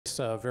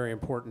it's very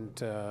important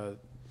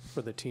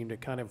for the team to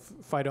kind of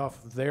fight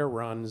off their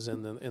runs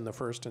in the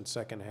first and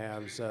second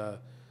halves.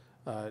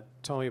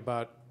 Tell me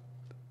about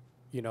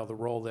the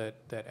role that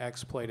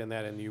X played in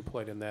that and you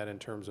played in that in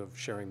terms of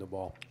sharing the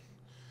ball.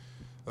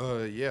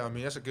 Yeah, I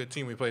mean, that's a good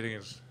team we played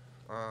against.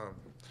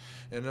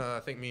 And I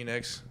think me and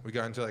X, we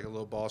got into like a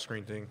little ball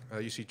screen thing.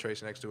 You see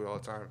Trace and X do it all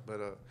the time.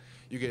 But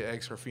you get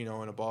X or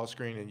Fino in a ball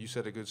screen and you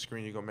set a good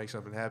screen, you're going to make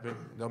something happen.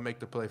 They'll make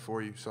the play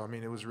for you. So, I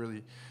mean, it was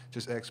really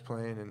just X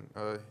playing,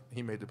 and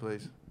he made the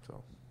plays.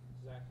 So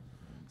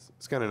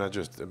it's kind of not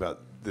just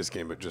about this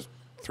game, but just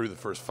through the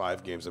first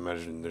 5 games. I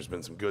imagine there's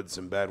been some good,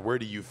 some bad. Where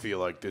do you feel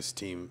like this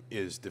team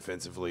is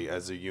defensively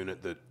as a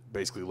unit that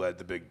basically led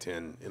the Big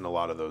Ten in a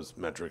lot of those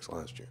metrics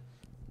last year?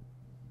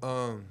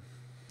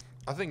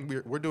 I think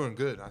we're doing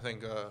good. I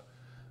think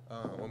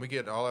when we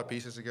get all our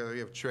pieces together, we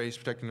have Trace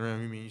protecting the rim.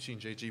 I mean, you've seen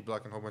JG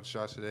blocking a whole bunch of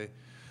shots today.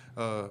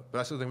 But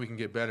I still think we can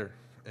get better.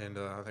 And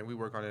I think we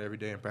work on it every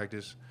day in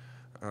practice.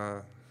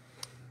 And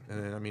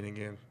then, I mean,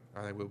 again,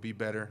 I think we'll be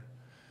better.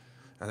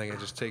 I think it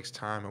just takes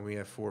time, and we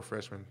have 4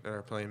 freshmen that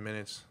are playing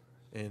minutes.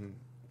 And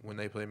when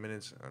they play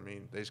minutes, I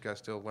mean, they just got to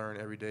still learn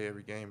every day,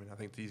 every game. And I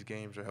think these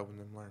games are helping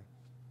them learn.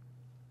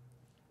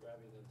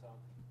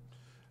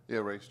 Yeah,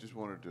 Race, just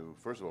wanted to,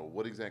 first of all,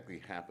 what exactly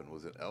happened?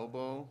 Was it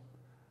elbow?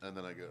 And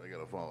then I got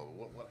to follow.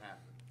 What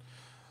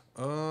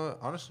happened?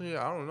 Honestly,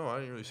 I don't know. I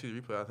didn't really see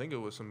the replay. I think it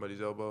was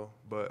somebody's elbow,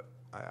 but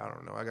I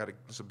don't know.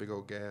 It's a big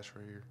old gash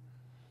right here,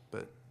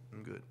 but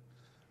I'm good.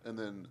 And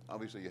then,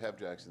 obviously, you have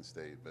Jackson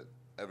State, but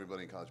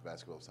everybody in college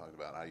basketball is talking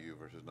about IU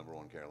versus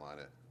 #1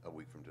 Carolina a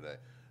week from today.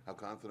 How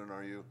confident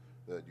are you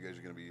that you guys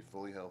are going to be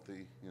fully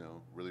healthy,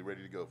 really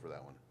ready to go for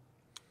that one?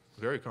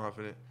 Very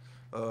confident.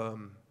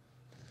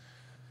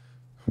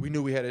 We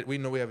knew we had it. We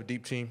know we have a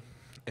deep team,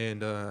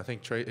 and I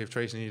think if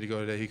Tracy needed to go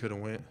today, he could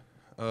have went.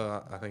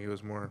 I think it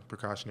was more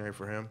precautionary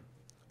for him,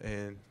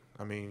 and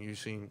I mean, you've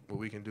seen what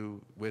we can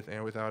do with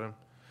and without him,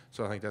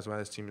 so I think that's why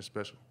this team is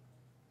special.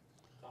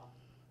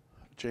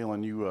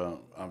 Jalen, you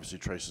obviously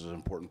Trace is an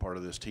important part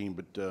of this team,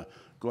 but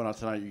going out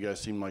tonight, you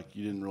guys seemed like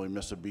you didn't really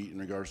miss a beat in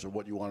regards to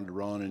what you wanted to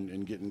run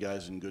and getting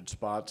guys in good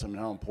spots. I mean,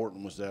 how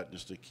important was that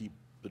just to keep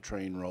the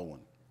train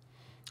rolling?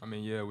 I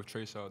mean, yeah, with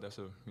Trace out, that's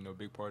a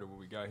big part of what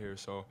we got here.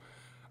 So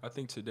I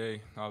think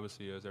today,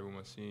 obviously, as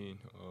everyone's seen,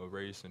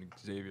 Race and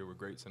Xavier were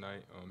great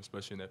tonight,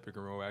 especially in that pick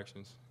and roll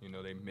actions.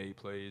 They made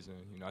plays,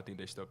 and I think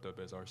they stepped up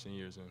as our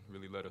seniors and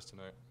really led us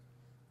tonight.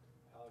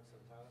 Alex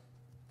and Tyler.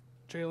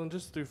 Jalen,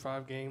 just through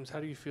 5 games, how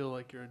do you feel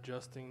like you're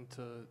adjusting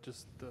to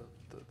just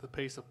the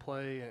pace of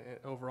play and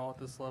overall at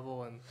this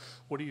level, and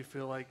what do you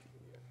feel like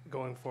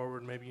going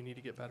forward maybe you need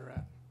to get better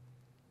at?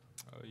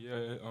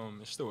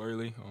 It's still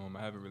early.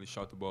 I haven't really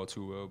shot the ball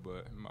too well,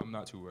 but I'm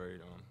not too worried.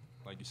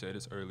 Like you said,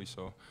 it's early,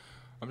 so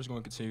I'm just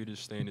going to continue to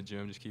stay in the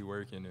gym, just keep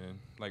working. And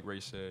like Ray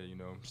said,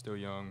 I'm still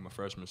young, I'm a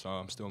freshman, so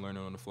I'm still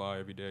learning on the fly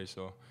every day.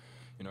 So,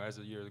 as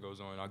the year goes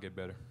on, I'll get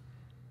better.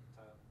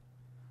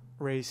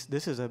 Race,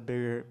 this is a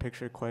bigger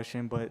picture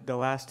question, but the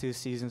last 2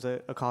 seasons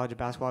of college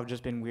basketball have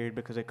just been weird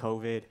because of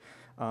COVID,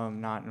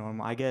 not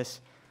normal. I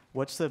guess,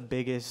 what's the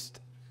biggest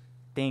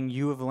thing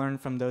you have learned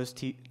from those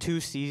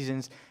 2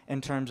 seasons in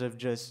terms of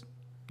just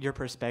your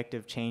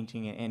perspective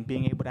changing and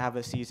being able to have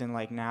a season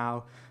like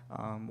now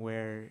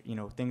where,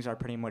 things are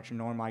pretty much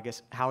normal? I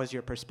guess, how has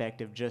your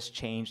perspective just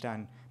changed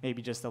on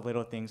maybe just the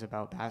little things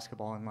about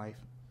basketball and life?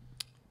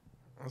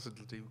 That's a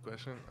deep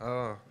question.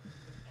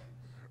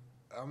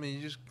 I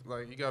mean, you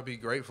gotta be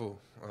grateful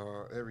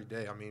every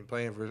day. I mean,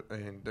 playing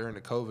and during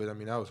the COVID, I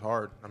mean, that was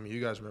hard. I mean,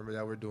 you guys remember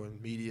that we're doing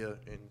media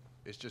and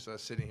it's just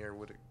us sitting here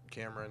with a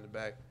camera in the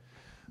back.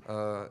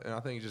 And I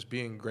think just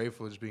being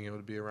grateful, just being able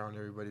to be around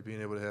everybody,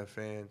 being able to have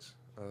fans.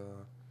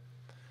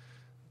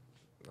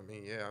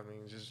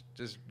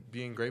 Just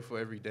being grateful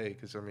every day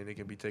because, it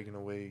can be taken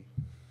away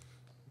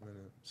in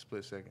a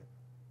split second.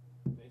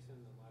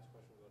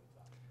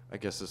 I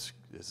guess this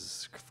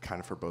is kind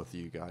of for both of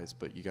you guys,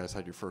 but you guys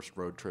had your first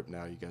road trip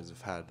now. You guys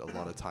have had a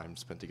lot of time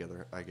spent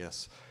together. I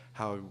guess,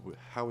 how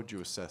would you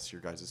assess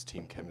your guys'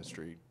 team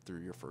chemistry through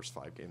your first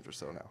 5 games or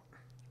so now?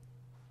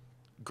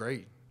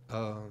 Great.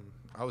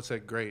 I would say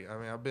great. I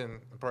mean, I've been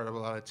a part of a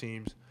lot of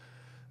teams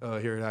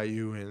here at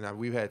IU, and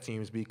we've had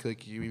teams be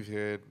cliquey. We've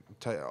had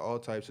all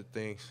types of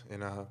things,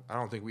 and I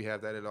don't think we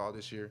have that at all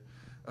this year.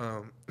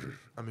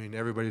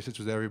 Everybody sits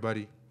with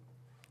everybody.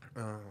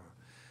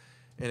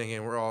 And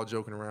again, we're all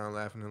joking around,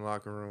 laughing in the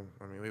locker room.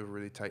 We have a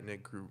really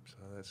tight-knit group,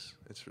 so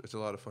it's a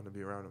lot of fun to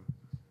be around them.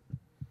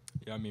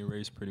 Yeah,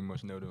 Ray's pretty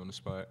much nailed it on the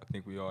spot. I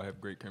think we all have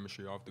great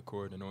chemistry off the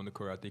court, and on the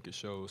court, I think it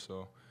shows.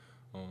 So,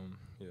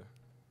 yeah.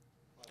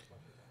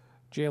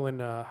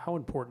 Jalen, how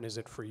important is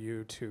it for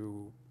you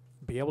to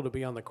be able to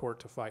be on the court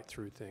to fight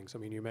through things?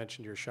 You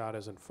mentioned your shot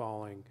isn't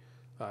falling.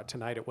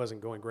 Tonight it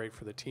wasn't going great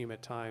for the team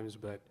at times,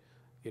 but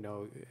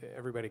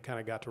everybody kind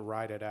of got to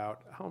ride it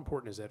out. How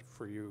important is that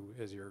for you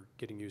as you're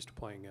getting used to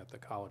playing at the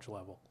college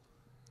level?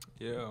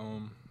 Yeah,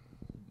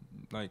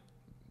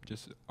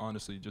 just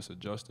honestly, just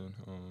adjusting.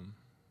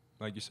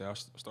 like you said, I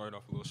started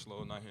off a little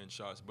slow, not hitting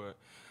shots, but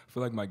I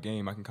feel like my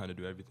game, I can kind of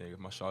do everything. If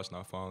my shot's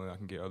not falling, I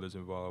can get others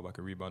involved. I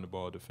can rebound the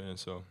ball, defend.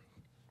 So,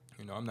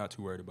 I'm not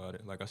too worried about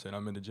it. Like I said,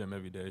 I'm in the gym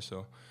every day,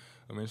 so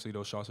eventually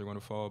those shots are going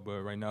to fall.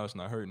 But right now, it's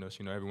not hurting us.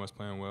 Everyone's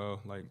playing well.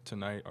 Like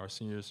tonight, our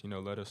seniors,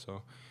 led us,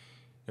 so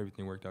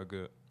everything worked out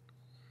good.